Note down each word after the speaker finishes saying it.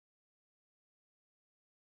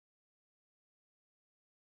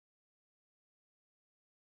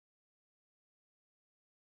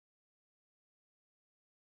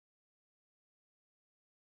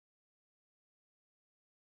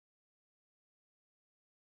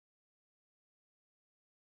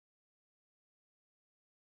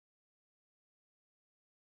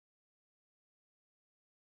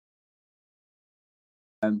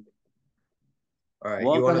Um, All right, you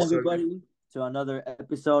want Welcome to start? everybody to another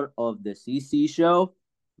episode of the CC Show.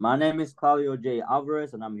 My name is Claudio J.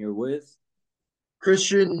 Alvarez, and I'm here with.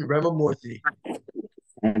 Christian Ramamurthy.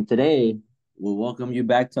 And today we'll welcome you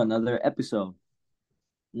back to another episode.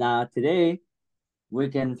 Now, today we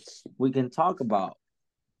can we can talk about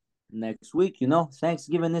next week.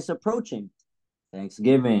 Thanksgiving is approaching.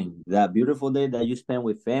 Thanksgiving, that beautiful day that you spend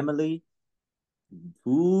with family,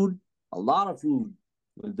 food, a lot of food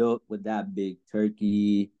with that big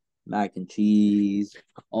turkey, mac and cheese,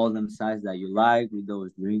 all them sides that you like with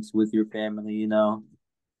those drinks with your family.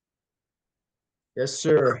 Yes,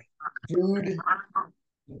 sir. Food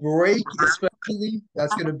break, especially.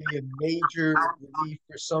 That's going to be a major relief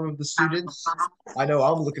for some of the students. I know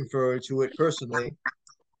I'm looking forward to it personally.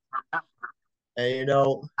 And,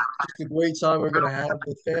 just a great time we're going to have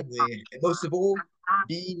with family. And most of all,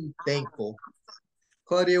 being thankful.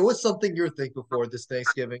 Claudia, what's something you're thankful for this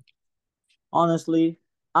Thanksgiving? Honestly,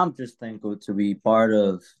 I'm just thankful to be part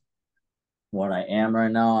of what I am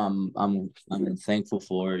right now. I'm thankful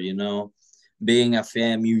for, being a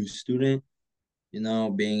FAMU student,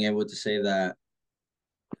 being able to say that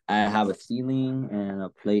I have a ceiling and a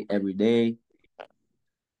plate every day.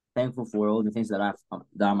 Thankful for all the things that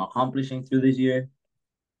I'm accomplishing through this year.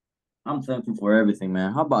 I'm thankful for everything,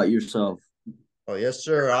 man. How about yourself? Oh, yes,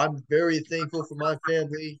 sir. I'm very thankful for my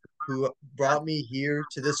family who brought me here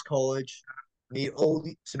to this college, meet all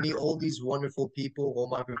these wonderful people, all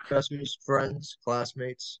my professors, friends,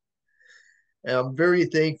 classmates. And I'm very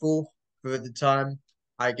thankful for the time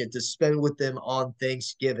I get to spend with them on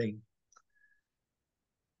Thanksgiving.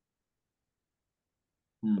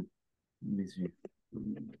 Hmm. Let me see.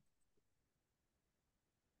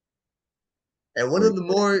 And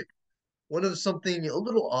Wait. one of something a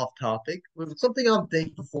little off topic, but something I'm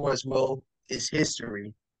thankful for as well is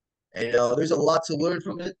history. And there's a lot to learn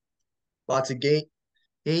from it, lot to gain,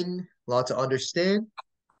 a lot to understand.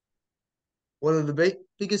 One of the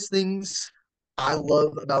biggest things I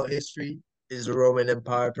love about history is the Roman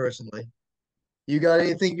Empire personally. You got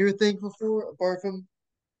anything you're thankful for apart from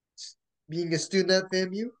being a student at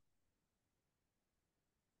FAMU?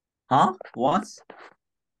 Huh? What?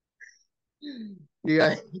 You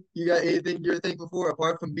got you got anything you're thankful for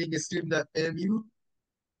apart from being a student at FAMU?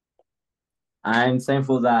 I'm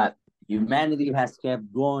thankful that humanity has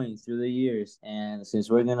kept going through the years, and since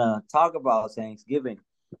we're gonna talk about Thanksgiving,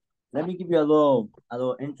 let me give you a little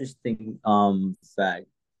interesting fact.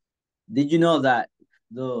 Did you know that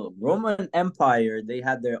the Roman Empire they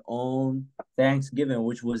had their own Thanksgiving,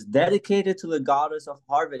 which was dedicated to the goddess of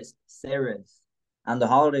harvest, Ceres, and the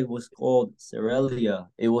holiday was called Cerealia.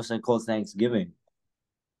 It wasn't called Thanksgiving.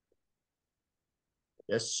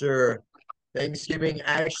 Yes, sir. Thanksgiving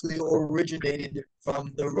actually originated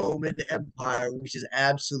from the Roman Empire, which is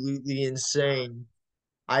absolutely insane.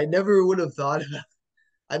 I never would have thought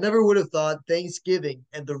I never would have thought Thanksgiving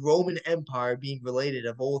and the Roman Empire being related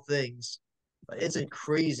of all things. But it's a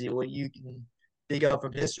crazy what you can dig up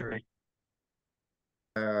from history.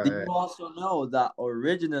 Did you Uh, also know that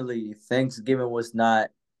originally Thanksgiving was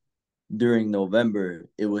not during November?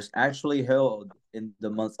 It was actually held in the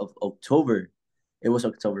month of October. It was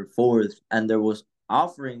October 4th, and there was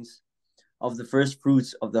offerings of the first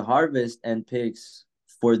fruits of the harvest and pigs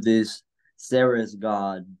for this Ceres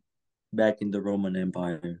god back in the Roman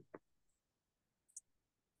Empire.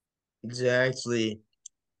 exactly.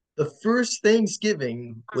 The first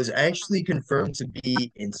Thanksgiving was actually confirmed to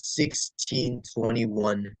be in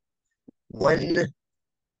 1621 when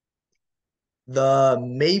the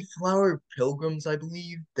Mayflower Pilgrims, I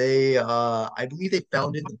believe they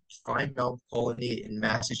founded the Pine Mountain Colony in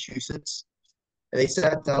Massachusetts. And they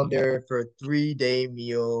sat down there for a 3-day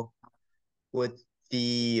meal with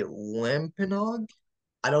the Wampanoag.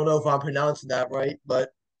 I don't know if I'm pronouncing that right, but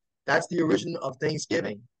that's the origin of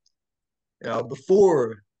Thanksgiving.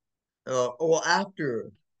 Before, or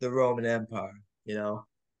after the Roman Empire, you know.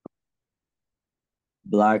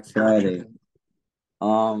 Black Friday.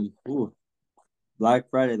 Ooh, Black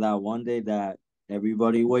Friday, that one day that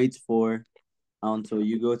everybody waits for until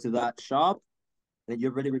you go to that shop that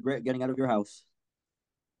you really regret getting out of your house.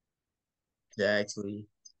 Exactly.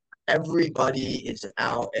 Everybody is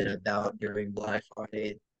out and about during Black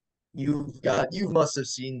Friday. You must have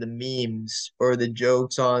seen the memes or the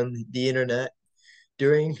jokes on the internet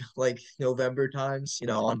during like November times,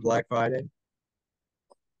 on Black Friday.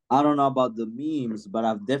 I don't know about the memes, but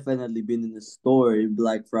I've definitely been in the store in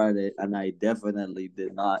Black Friday, and I definitely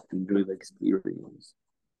did not enjoy the experience.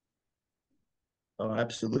 Oh,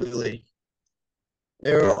 absolutely.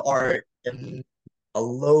 There are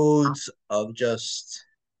loads of just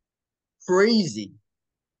crazy.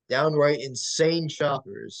 downright insane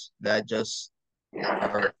shoppers that just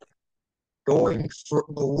are going for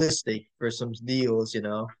ballistic for some deals, you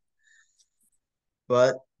know.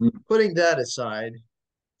 But putting that aside,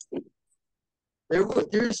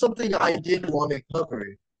 there's something I did want to cover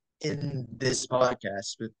in this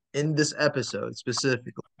podcast, in this episode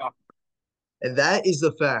specifically, and that is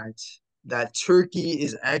the fact that Turkey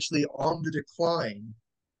is actually on the decline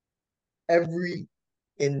every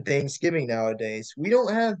in Thanksgiving nowadays. We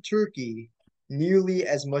don't have turkey nearly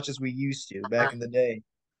as much as we used to back in the day.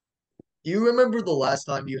 Do you remember the last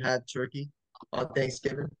time you had turkey on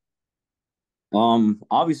Thanksgiving?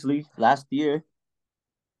 Obviously, last year.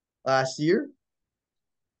 Last year?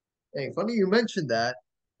 Hey, funny you mentioned that.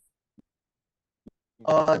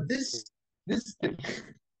 This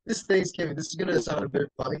this Thanksgiving, this is gonna sound a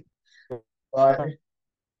bit funny, but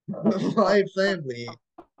my family,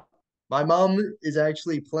 my mom is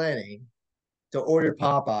actually planning to order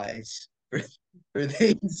Popeyes for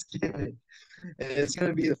Thanksgiving, and it's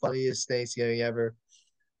gonna be the funniest Thanksgiving ever.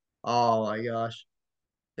 Oh my gosh.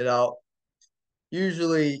 You know,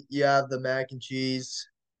 usually you have the mac and cheese,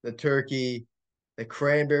 the turkey, the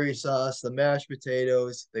cranberry sauce, the mashed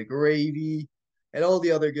potatoes, the gravy, and all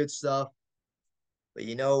the other good stuff. But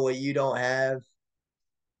you know what you don't have?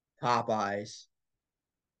 Popeyes.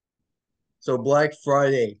 So Black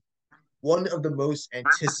Friday, one of the most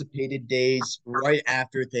anticipated days right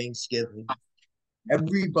after Thanksgiving.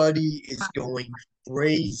 Everybody is going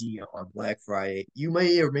crazy on Black Friday. You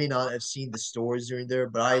may or may not have seen the stores during there,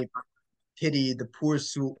 but pity the poor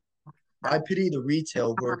soup. I pity the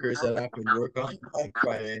retail workers that have to work on Black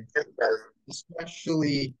Friday,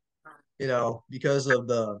 especially, because of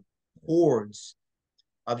the hordes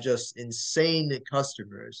of just insane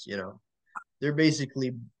customers, They're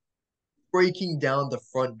basically breaking down the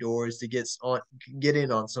front doors to get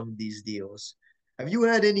in on some of these deals. Have you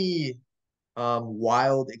had any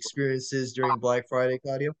wild experiences during Black Friday,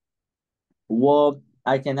 Claudio? Well,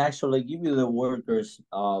 I can actually give you the workers'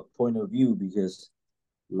 point of view because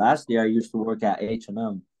last year I used to work at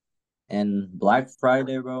H&M and Black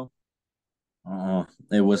Friday, bro.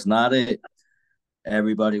 It was not it.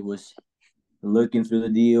 Everybody was looking through the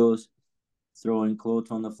deals, throwing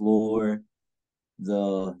clothes on the floor.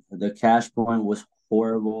 The cash point was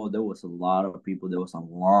horrible. There was a lot of people. There was a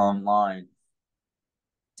long line.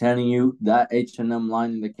 Telling you that H&M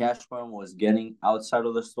line in the cash point was getting outside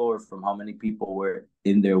of the store from how many people were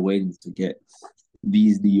in there waiting to get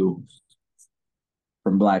these deals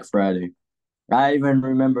from Black Friday. I even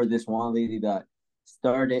remember this one lady that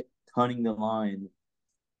started cutting the line,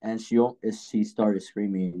 and she started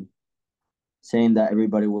screaming, saying that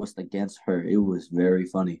everybody was against her. It was very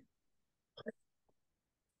funny.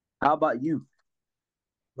 How about you?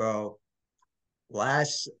 Bro,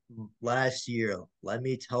 last last year, let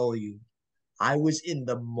me tell you, I was in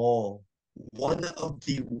the mall, one of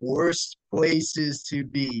the worst places to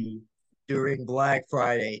be during Black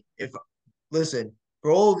Friday. If Listen,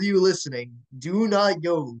 for all of you listening, do not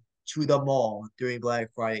go to the mall during Black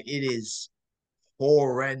Friday. It is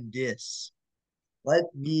horrendous. Let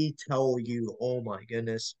me tell you, oh my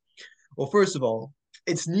goodness. Well, first of all,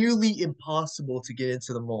 it's nearly impossible to get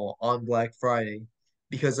into the mall on Black Friday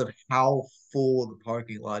because of how full the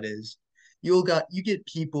parking lot is. You get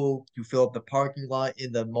people who fill up the parking lot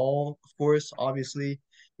in the mall, of course, obviously.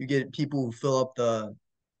 You get people who fill up the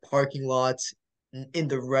parking lots in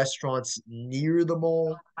the restaurants near the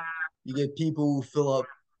mall. You get people who fill up,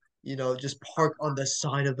 just park on the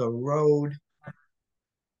side of the road.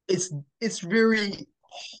 It's it's very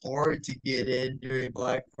hard to get in during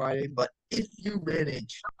Black Friday, but if you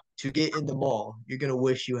manage to get in the mall, you're gonna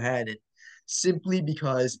wish you had it, simply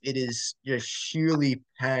because it is just sheerly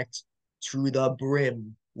packed to the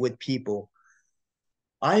brim with people.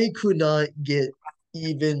 I could not get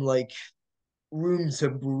even like room to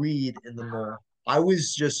breathe in the mall. I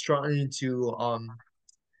was just trying to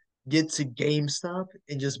get to GameStop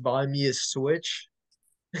and just buy me a Switch.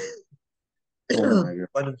 Oh my god.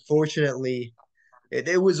 But unfortunately,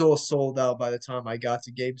 it was all sold out by the time I got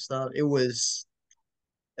to GameStop. It was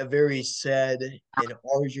a very sad and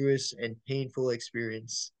arduous and painful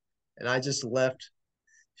experience. And I just left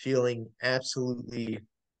feeling absolutely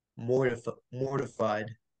mortified.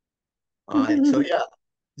 So yeah,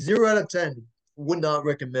 0 out of 10 would not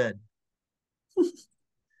recommend.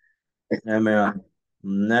 Yeah, man.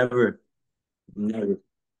 Never, never.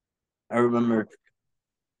 I remember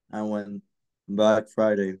I went Black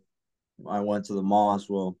Friday. I went to the mall as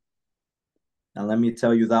well. And let me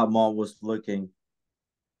tell you, that mall was looking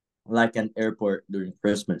like an airport during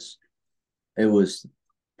Christmas. It was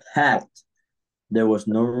packed. There was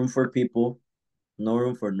no room for people. no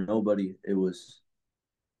room for nobody. It was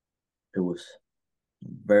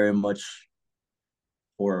very much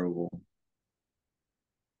horrible.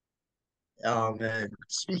 Oh man.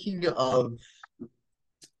 Speaking of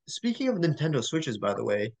Nintendo Switches, by the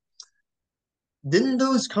way, didn't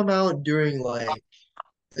those come out during like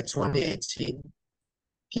the 2018?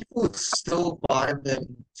 People would still buy them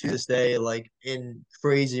to this day, like in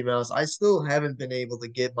crazy amounts. I still haven't been able to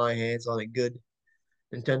get my hands on a good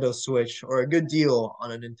Nintendo Switch or a good deal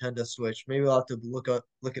on a Nintendo Switch. Maybe I'll have to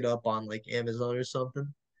look it up on like Amazon or something.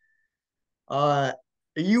 Are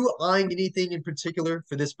you eyeing anything in particular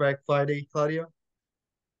for this Black Friday, Claudio?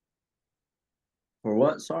 For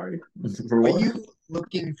what? Sorry, for Are what? you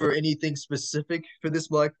looking for anything specific for this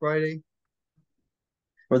Black Friday?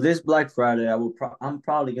 For this Black Friday, I'm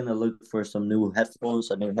probably gonna look for some new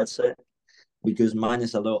headphones, a new headset, because mine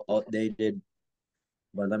is a little outdated.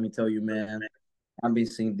 But let me tell you, man, I've been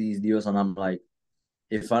seeing these deals, and I'm like,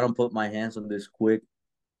 if I don't put my hands on this quick,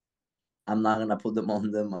 I'm not gonna put them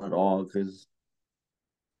on them at all, because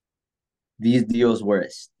these deals were a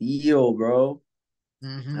steal, bro.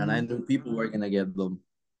 And I Mm-hmm. knew people were gonna get them.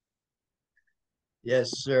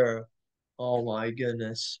 Yes, sir. Oh my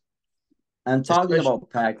goodness. And talking Especially. about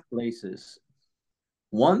packed places,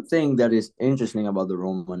 one thing that is interesting about the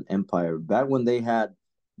Roman Empire, back when they had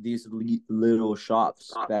these little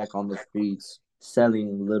shops back on the streets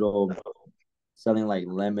selling like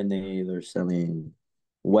lemonade or selling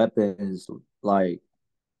weapons, like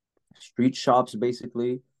street shops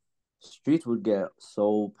basically, streets would get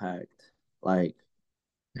so packed. Like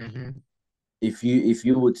Mm-hmm. if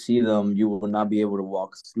you would see them, you would not be able to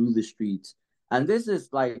walk through the streets. And this is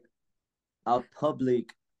like a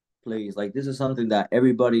public place. Like this is something that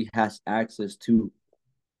everybody has access to.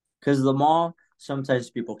 Because the mall, sometimes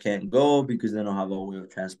people can't go because they don't have a way of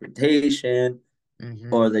transportation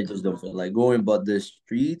Mm-hmm. or they just don't feel like going. But the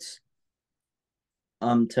streets,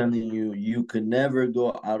 I'm telling you, you could never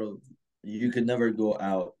go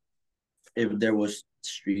out if there was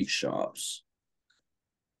street shops.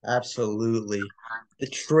 Absolutely. The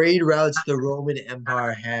trade routes the Roman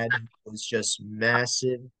Empire had was just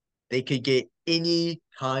massive. They could get any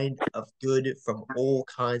kind of good from all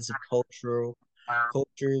kinds of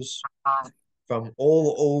cultures from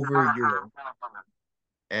all over Europe.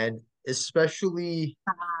 And especially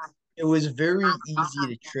it was very easy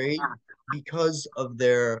to trade because of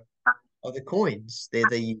the coins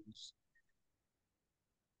they used.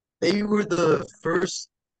 They were the first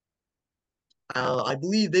I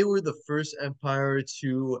believe they were the first empire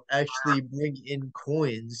to actually bring in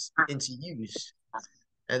coins into use,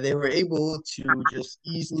 and they were able to just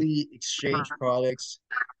easily exchange products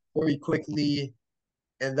very quickly.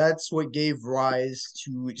 And that's what gave rise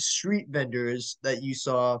to street vendors that you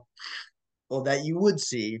saw, or that you would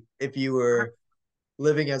see if you were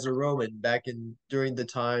living as a Roman back in during the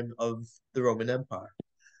time of the Roman Empire.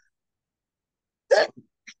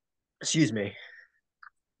 Excuse me.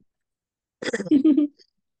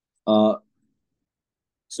 uh,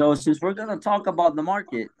 so since we're gonna talk about the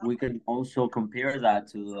market, we can also compare that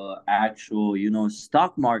to the actual,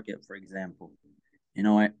 stock market, for example. You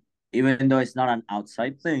know, even though it's not an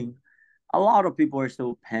outside thing, a lot of people are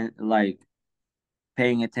still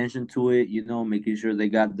paying attention to it. Making sure they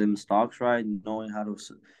got them stocks right, knowing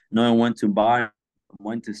when to buy,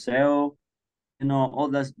 when to sell. All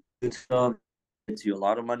that good stuff. Gets you a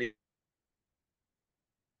lot of money.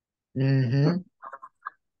 Hmm.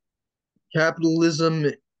 Capitalism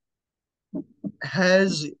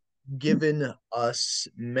has given us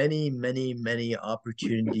many, many, many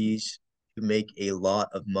opportunities to make a lot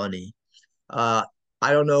of money. Uh,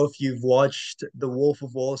 I don't know if you've watched The Wolf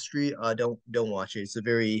of Wall Street. Don't watch it. It's a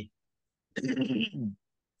very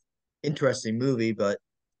interesting movie, but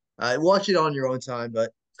watch it on your own time.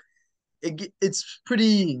 But it's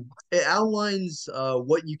pretty. It outlines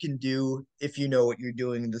what you can do if you know what you're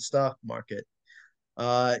doing in the stock market.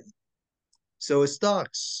 Uh, So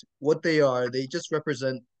stocks, what they just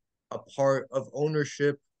represent a part of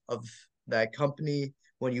ownership of that company.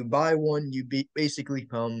 When you buy one, basically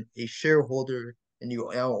become a shareholder and you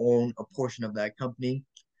now own a portion of that company.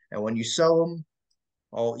 And when you sell them,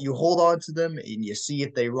 you hold on to them and you see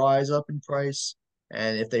if they rise up in price.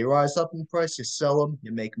 And if they rise up in price, you sell them,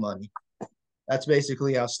 you make money. That's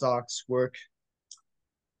basically how stocks work.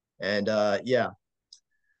 And yeah,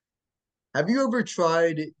 have you ever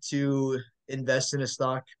tried to invest in a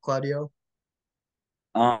stock, Claudio?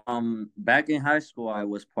 Back in high school, I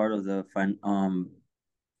was part of the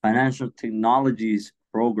financial technologies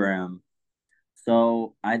program.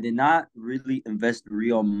 So I did not really invest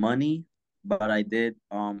real money, but I did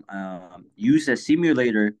use a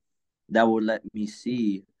simulator that would let me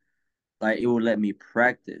see, like it would let me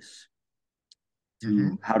practice Hmm.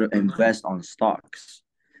 to how to invest on stocks.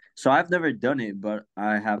 So I've never done it, but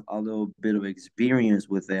I have a little bit of experience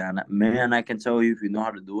with it. And man, I can tell you if you know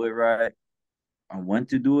how to do it right and when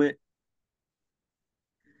to do it,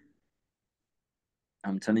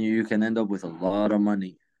 I'm telling you, you can end up with a lot of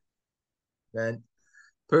money. Man,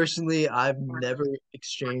 personally, I've never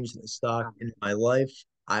exchanged a stock in my life.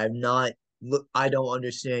 I'm not look. I don't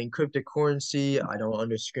understand cryptocurrency. I don't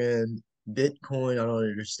understand Bitcoin. I don't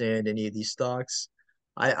understand any of these stocks.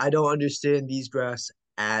 I don't understand these graphs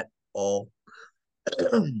at all.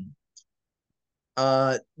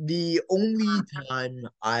 The only time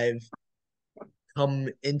I've come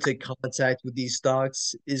into contact with these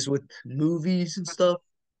stocks is with movies and stuff,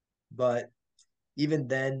 but even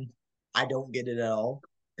then, I don't get it at all.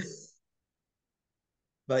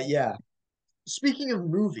 But yeah, speaking of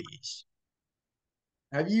movies,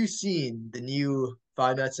 have you seen the new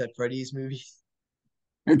Five Nights at Freddy's movie?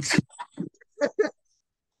 It's Have you?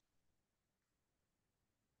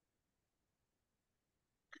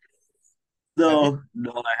 no,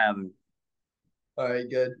 no, I haven't. All right,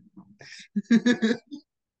 good.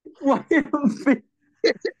 Why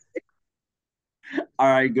all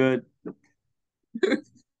right, good.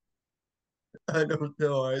 I don't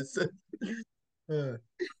know. I said, uh,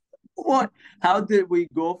 What? How did we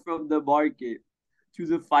go from the market to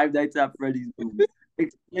the Five Nights at Freddy's movie?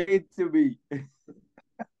 Explain it to me.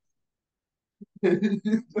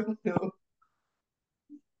 no.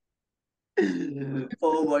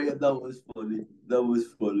 Oh my god, that was funny. That was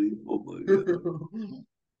funny. Oh my god.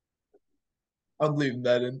 I'm leaving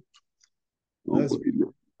that in. Oh That's my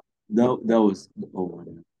god. That was oh my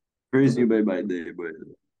god. Chris, you made my day, bro.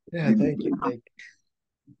 yeah. You Thank you. Thank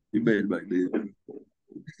you made my day.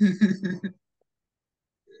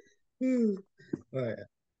 you. All right.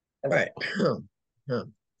 All right.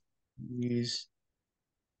 Use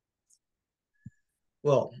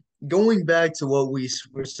well, going back to what we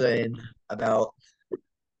were saying about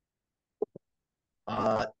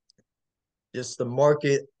uh just the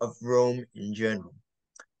market of Rome in general.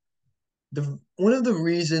 The one of the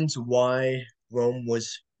reasons why Rome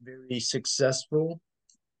was very successful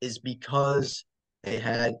is because they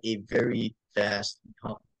had a very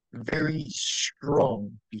very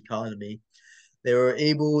strong economy. They were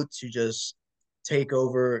able to just take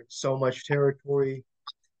over so much territory,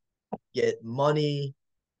 get money,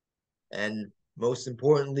 and most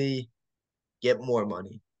importantly, get more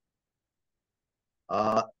money.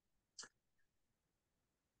 Uh,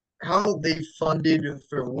 how they funded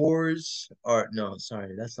for wars, or no,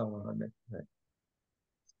 sorry, that's not what I meant.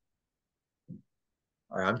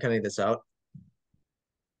 All right, I'm cutting this out.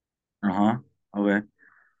 Uh-huh. Okay.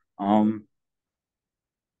 Um,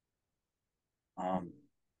 um,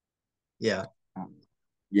 Yeah. um,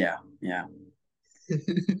 yeah, yeah.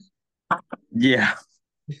 Yeah.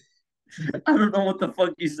 I don't know what the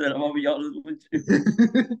fuck you said. I'm gonna be honest with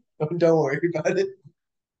you. Don't worry about it.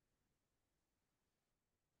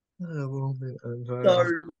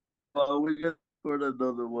 Sorry. We got for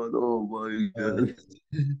another one. Oh my Uh, god.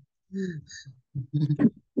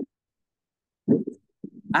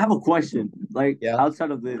 I have a question. Like yeah,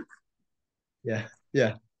 outside of this, yeah,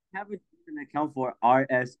 yeah. I have an account for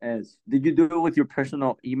RSS. Did you do it with your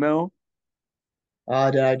personal email?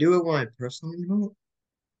 Did I do it with my personal email?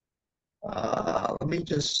 Let me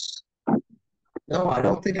just. No, I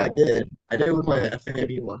don't think I did. I did it with my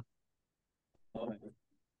FAB one. Okay.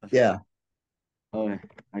 Yeah. Okay,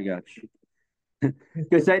 I got you.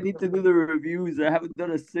 Because I need to do the reviews. I haven't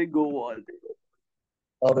done a single one.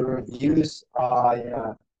 All the reviews.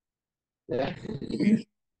 Yeah, yeah.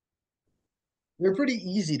 They're pretty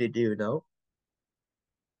easy to do, no?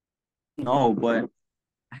 No, but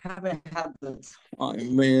I haven't had the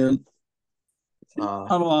time, man. Uh, I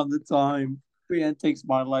don't have the time. Man takes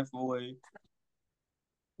my life away.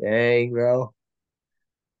 Dang, bro.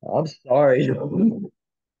 I'm sorry.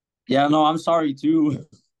 Yeah, no, I'm sorry too.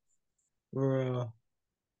 Bro.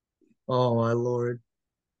 Oh my Lord.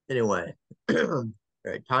 Anyway, all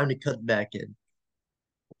right, time to cut back in.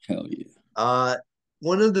 Hell yeah. Uh,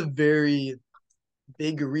 one of the very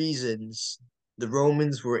big reasons the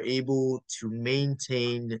Romans were able to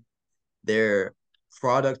maintain their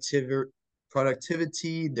productivity,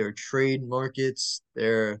 their trade markets,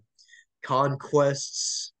 their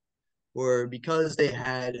conquests were because they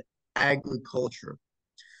had agriculture.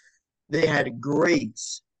 They had great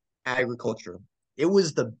agriculture. It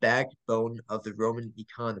was the backbone of the Roman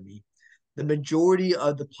economy. The majority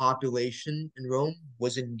of the population in Rome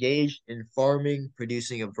was engaged in farming,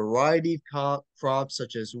 producing a variety of crops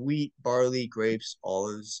such as wheat, barley, grapes,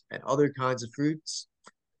 olives, and other kinds of fruits.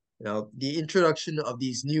 The introduction of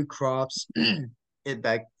these new crops in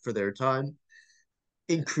back for their time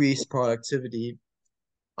increased productivity.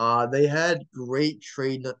 They had great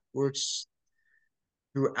trade networks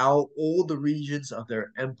throughout all the regions of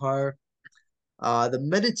their empire. The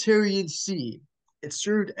Mediterranean Sea, it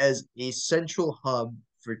served as a central hub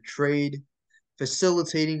for trade,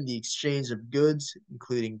 facilitating the exchange of goods,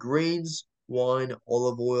 including grains, wine,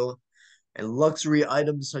 olive oil, and luxury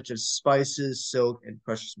items such as spices, silk, and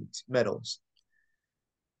precious metals.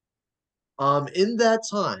 In that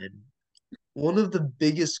time, one of the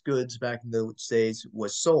biggest goods back in those days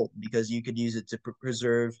was salt because you could use it to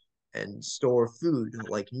preserve and store food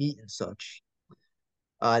like meat and such.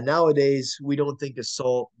 Nowadays, we don't think of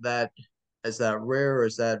salt that rare or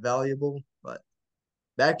as that valuable, but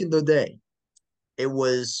back in the day, it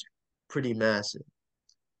was pretty massive.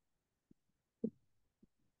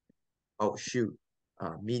 Oh shoot,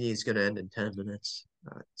 meeting's gonna end in 10 minutes.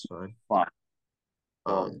 It's fine. Fuck,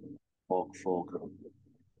 fuck, Um, fuck.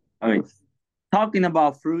 Okay, talking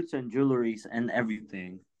about fruits and jewelries and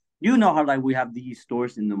everything. You know how like we have these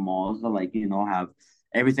stores in the malls that like have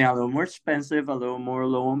everything a little more expensive, a little more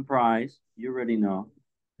low on price. You already know.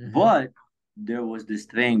 mhm. But there was this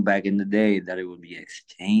thing back in the day that it would be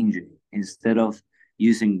exchanging. Instead of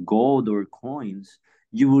using gold or coins,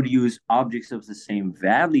 you would use objects of the same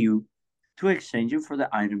value to exchange it for the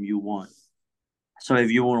item you want. So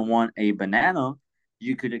if you would want a banana,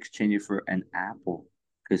 you could exchange it for an apple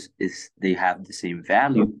because they have the same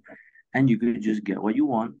value, and you could just get what you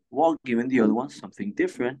want while giving the other one something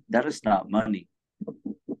different that is not money.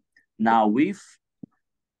 Now we've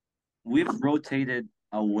rotated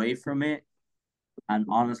away from it, and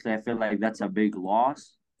honestly, I feel like that's a big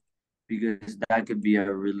loss because that could be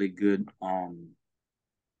a really good option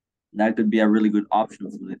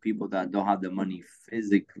for the people that don't have the money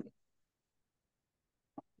physically.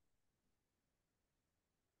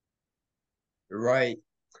 Right.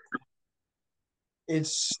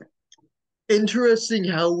 It's interesting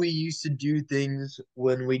how we used to do things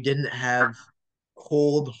when we didn't have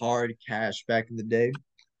cold, hard cash back in the day.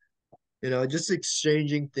 Just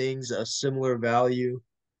exchanging things of similar value.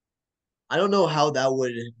 I don't know how that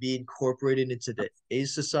would be incorporated into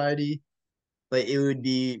today's society, but it would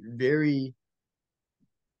be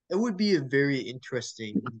a very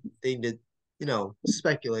interesting thing to,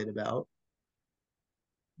 speculate about.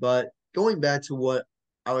 But going back to what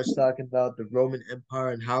I was talking about, the Roman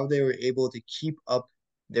Empire and how they were able to keep up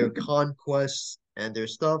their conquests and their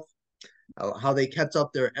stuff, how they kept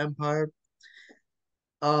up their empire.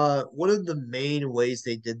 One of the main ways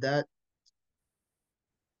they did that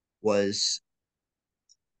was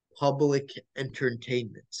public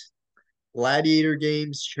entertainment. Gladiator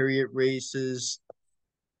games, chariot races,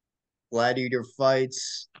 gladiator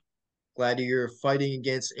fights, gladiator fighting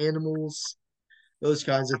against animals, those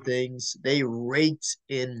kinds of things. They raked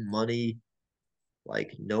in money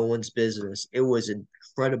like no one's business. It was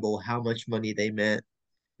incredible how much money they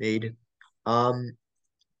made. Um,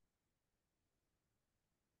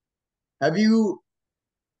 have you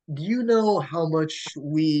do you know how much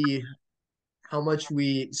we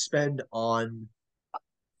spend on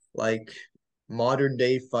like modern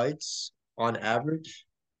day fights on average,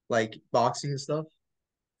 like boxing and stuff?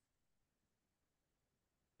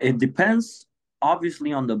 It depends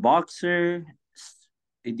obviously on the boxer.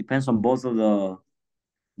 It depends on both of the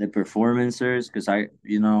performancers because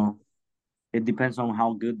it depends on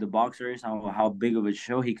how good the boxer is, how big of a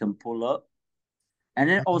show he can pull up. And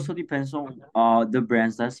it Mhm. also depends on the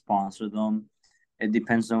brands that sponsor them. It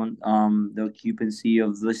depends on the occupancy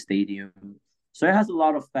of the stadium. So it has a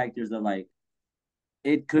lot of factors that like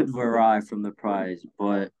it could vary from the price,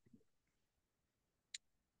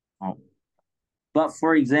 um, but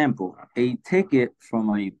for example, a ticket from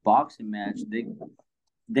a boxing match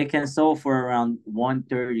they can sell for around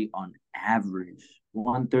 130 on average,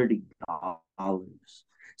 $130.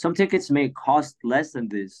 Some tickets may cost less than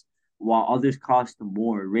this, while others cost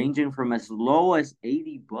more, ranging from as low as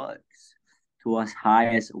 $80 to as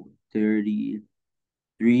high as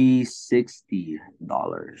 360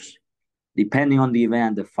 dollars, depending on the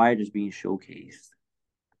event the fighters being showcased.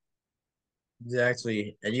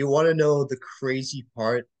 Exactly. And you want to know the crazy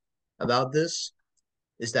part about this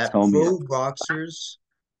is that Tell me. pro boxers,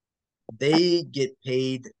 they get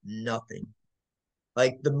paid nothing.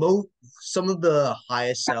 Like some of the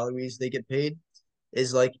highest salaries they get paid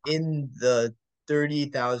is like in the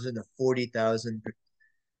 30,000 to 40,000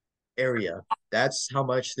 area. That's how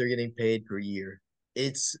much they're getting paid per year.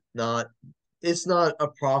 It's not it's not a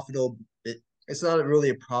profitable it's not really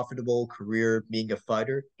a profitable career being a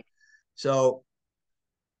fighter. So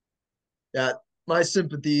that my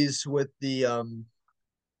sympathies with the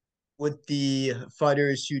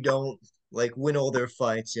fighters who don't like win all their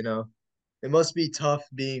fights, you know. It must be tough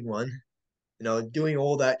being one, you know, doing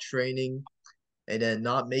all that training and then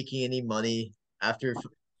not making any money after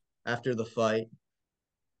the fight.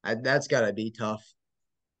 That's gotta be tough.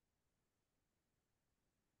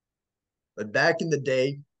 But back in the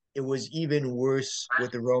day, it was even worse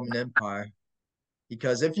with the Roman Empire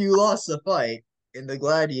because if you lost a fight in the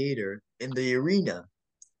gladiator in the arena,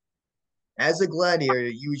 as a gladiator,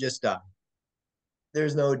 you just die.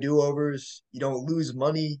 There's no do-overs. You don't lose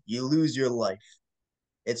money, you lose your life.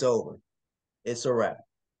 It's over. It's a wrap.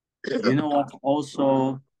 You know what's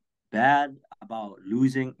also bad about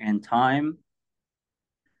losing in time?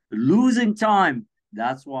 Losing time.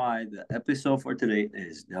 That's why the episode for today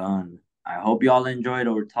is done. I hope y'all enjoyed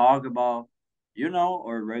our talk about,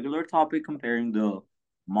 our regular topic comparing the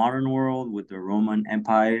modern world with the Roman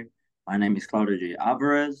Empire. My name is Claudio J.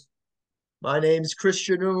 Alvarez, My name's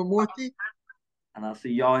Christian Ramamurthy. and I'll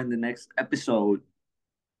see y'all in the next episode.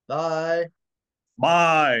 Bye.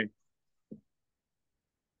 Bye.